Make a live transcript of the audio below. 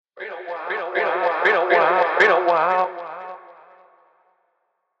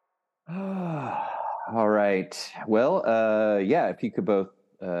All right. Well, yeah, if you could both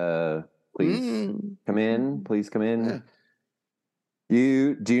please come in. Please come in.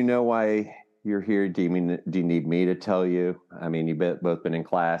 Yeah. Do you know why you're here? Do you need me to tell you? I mean, you've both been in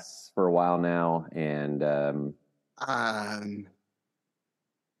class for a while now, and I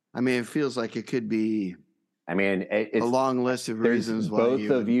mean, it feels like it could be. I mean, it's a long list of reasons why both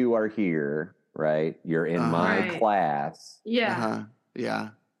of you are here, right? You're in my class. Yeah. Yeah.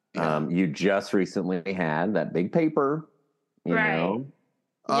 You just recently had that big paper, you know.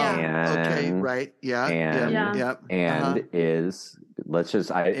 Okay, right. Yeah. And let's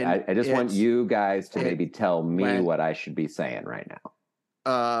just I just want you guys to maybe tell me what I should be saying right now.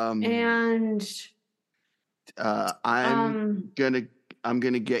 I'm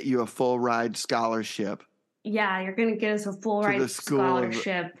gonna get you a full ride scholarship. Yeah, you're gonna get us a full ride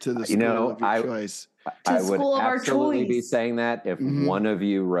scholarship to the school of your choice. I would absolutely be saying that if one of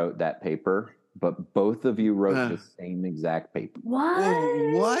you wrote that paper, but both of you wrote the same exact paper.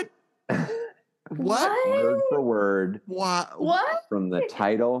 What? What? Word for word. What? From the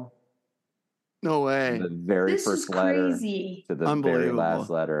title. No way. The very first letter crazy. To the very last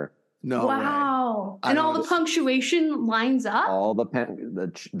letter. No way. And all the punctuation lines up? All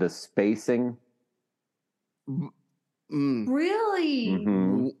the spacing. Really?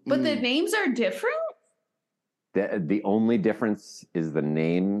 Mm-hmm. But the names are different? The only difference is the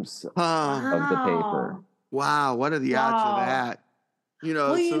names of the paper. Wow, what are the odds of that? You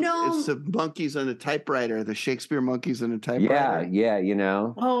know, it's the monkeys on a typewriter, the Shakespeare monkeys on a typewriter. Yeah, you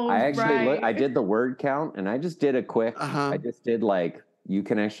know. I actually I did the word count, and I just did a quick. I just did you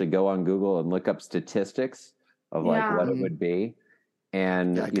can actually go on Google and look up statistics of what it would be,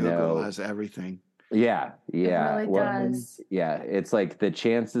 and Google has everything. Yeah. It really does. Yeah, it's like the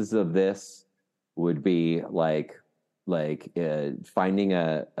chances of this would be like finding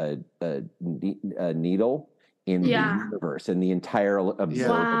a needle in the universe, in the entire observable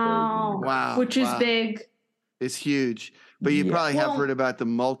universe. Wow. Which is big. It's huge. But you probably have heard about the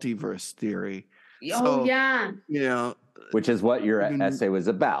multiverse theory. Oh, yeah. You know, which is what your essay was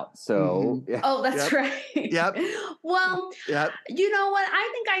about. So, oh, that's right. Yep. Well, you know what? I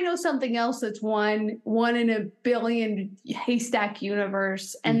think I know something else that's one in a billion haystack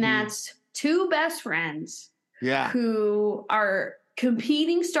universe, and that's two best friends. Yeah. Who are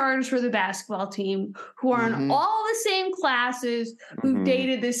competing starters for the basketball team, who are in all the same classes, who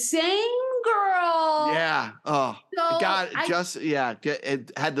dated the same girl. Yeah. Oh, so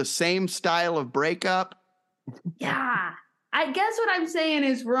it had the same style of breakup. Yeah. I guess what I'm saying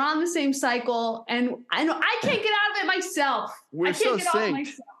is we're on the same cycle, and I know I can't get out of it myself. We're so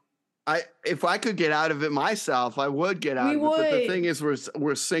synced. If I could get out of it myself, I would get out of it. But the thing is, we're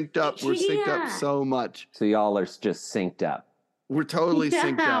synced up. We're synced up so much. So y'all are just synced up. We're totally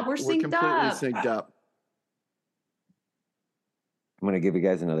synced up. We're completely synced up. I'm going to give you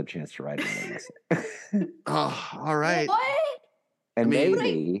guys another chance to write another essay. Oh, all right. What? And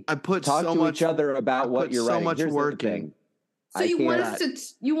maybe I put talk so to much, each other about what you're writing. So much Here's work in. So you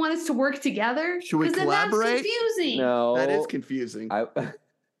want us to work together? Should we collaborate? That's confusing. No, that is confusing. I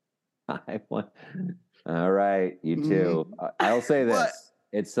want. All right, you two. I'll say this: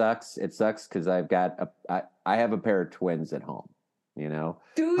 it sucks. It sucks because I have a pair of twins at home. You know?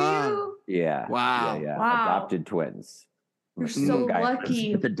 Do you? Yeah. Wow. Yeah. Wow. Adopted twins. You're so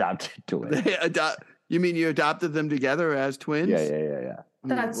lucky. With adopted twins. You mean you adopted them together as twins? Yeah.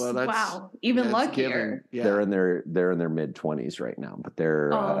 That's wow. Even luckier. Yeah. They're in their mid-20s right now, but they're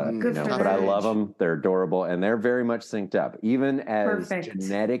good for but I love them. They're adorable, and they're very much synced up. Even as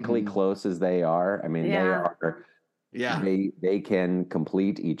genetically close as they are, I mean, they are. Yeah. They can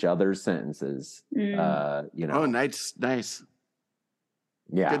complete each other's sentences. You know. Oh, nice.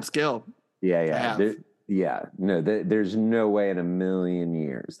 Yeah. Good skill. Yeah. No, there's no way in a million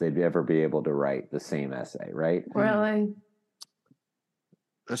years they'd ever be able to write the same essay, right? Really?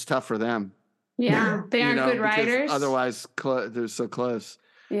 That's tough for them. Yeah, they aren't good writers. Otherwise, they're so close.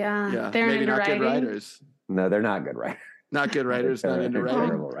 Yeah, they're maybe not writing. Good writers. No, they're not good writers. Not good writers. Not into writing.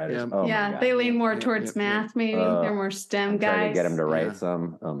 Terrible writers. Yeah, they lean more towards math. Maybe they're more STEM guys. Trying to get them to write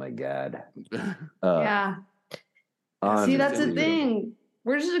some. Oh my god. Yeah. See, that's the thing.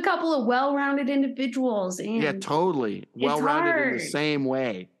 We're just a couple of well-rounded individuals. And totally. Well-rounded in the same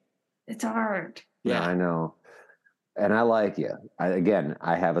way. It's hard. Yeah, I know. And I like you.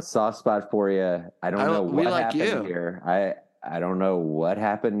 I have a soft spot for you. I don't know what happened here. I don't know what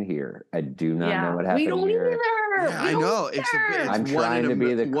happened here. I do not know what happened here. We don't either. Yeah, I know. It's I'm trying to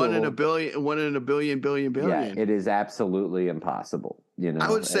be the cool. One in a billion. Yeah, it is absolutely impossible. I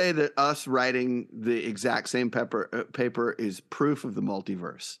would say that us writing the exact same paper is proof of the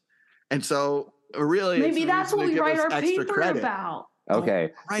multiverse. And so really maybe that's what we write our paper about.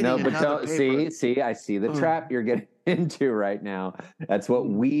 Okay. No, but don't see, I see the trap you're getting into right now. That's what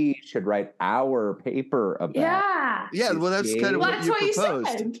we should write our paper about. Yeah. Yeah, well, that's kind of what you proposed.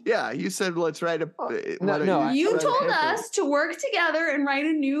 Said. Yeah, you said let's write a you told us to work together and write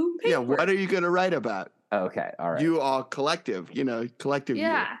a new paper. Yeah, what are you going to write about? Okay, all right. You are collective, collective.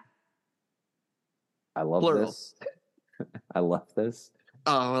 Yeah. You. I love this. I love this.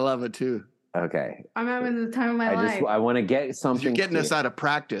 Oh, I love it too. Okay. I'm having the time of my life. I want to get something. You're getting us out of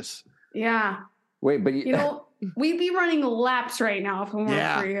practice. Yeah. Wait, but we'd be running laps right now if it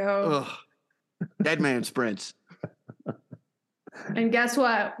weren't for you. Ugh. Dead man sprints. And guess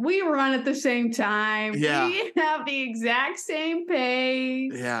what? We run at the same time. Yeah. We have the exact same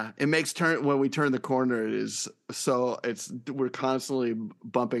pace. Yeah. It makes when we turn the corner, we're constantly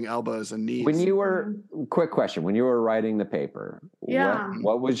bumping elbows and knees. Quick question. When you were writing the paper,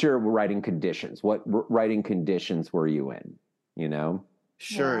 what was your writing conditions? What writing conditions were you in?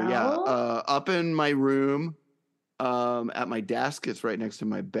 Sure. Yeah. Up in my room, at my desk, it's right next to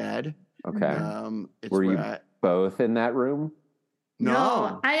my bed. Okay. Were you both in that room?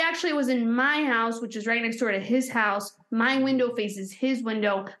 No, I actually was in my house, which is right next door to his house. My window faces his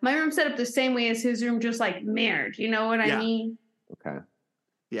window. My room set up the same way as his room, just like mirrored. You know what I mean? Okay.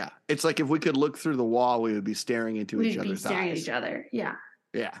 Yeah. It's like if we could look through the wall, we would be staring into each other's eyes. We'd be staring at each other. Yeah.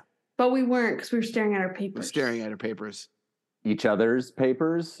 Yeah. But we weren't because we were staring at our papers. We're staring at our papers. Each other's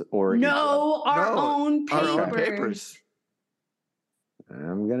papers or our own papers. Our own papers.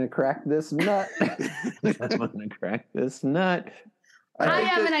 I'm going to crack this nut. I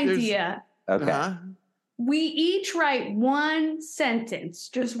have an idea. Okay. Uh-huh. We each write one sentence,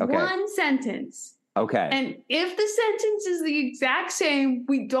 just one sentence. Okay. And if the sentence is the exact same,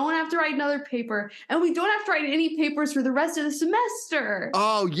 we don't have to write another paper, and we don't have to write any papers for the rest of the semester.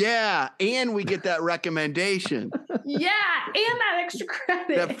 Oh, yeah. And we get that recommendation. Yeah. And that extra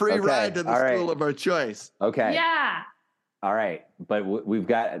credit. That free ride to the school of our choice. Okay. Yeah. All right. But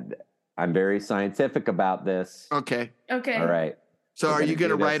I'm very scientific about this. Okay. All right. So are you going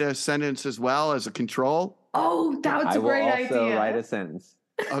to write a sentence as well as a control? Oh, that was a great idea. I will also write a sentence.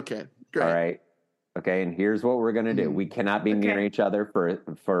 Okay, great. All right. Okay, and here's what we're going to do. We cannot be near each other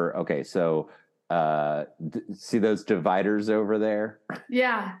so see those dividers over there?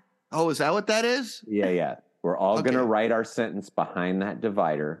 Yeah. Oh, is that what that is? Yeah. We're all going to write our sentence behind that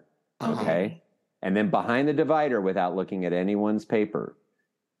divider, okay? And then behind the divider, without looking at anyone's paper,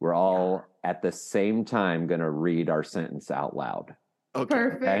 we're all at the same time going to read our sentence out loud. Okay.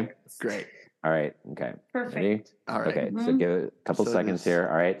 Perfect. Okay? Great. All right. Okay. Perfect. Ready? All right. Okay. So give a couple seconds here.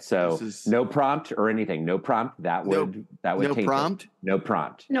 All right. So no prompt or anything. No prompt. That would no prompt. No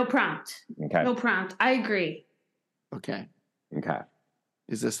prompt. No prompt. Okay. No prompt. I agree. Okay.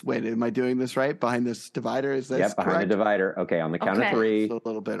 Wait, am I doing this right? Behind this divider? Is this behind correct? the divider. Okay. On the count of three. It's a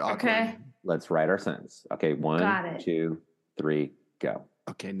little bit awkward. Okay. Let's write our sentence. Okay. 1, 2, 3, go.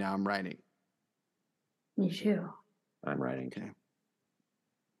 Okay. Now I'm writing. Me too. I'm writing.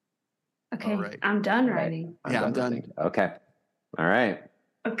 Okay. Right. I'm done writing. I'm done. Okay. All right.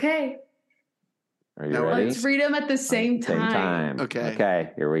 Okay. Are you ready? Let's read them at the same time. Okay.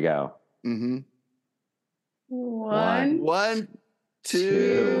 Okay. Here we go. Mm-hmm. 1,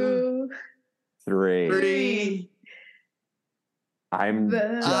 2, 3. I'm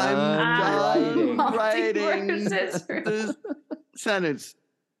done writing this sentence.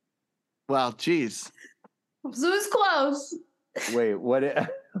 Wow, geez. So it's close. Wait, what?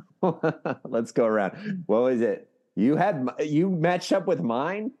 Let's go around. What was it? You matched up with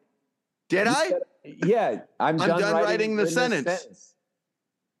mine? Did I? Yeah, I'm done writing the sentence.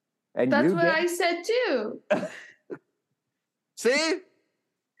 And that's what I said too. See?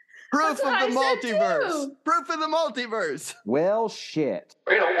 Proof of the multiverse. Proof of the multiverse. Well, shit.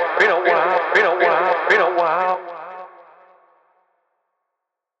 Been a while.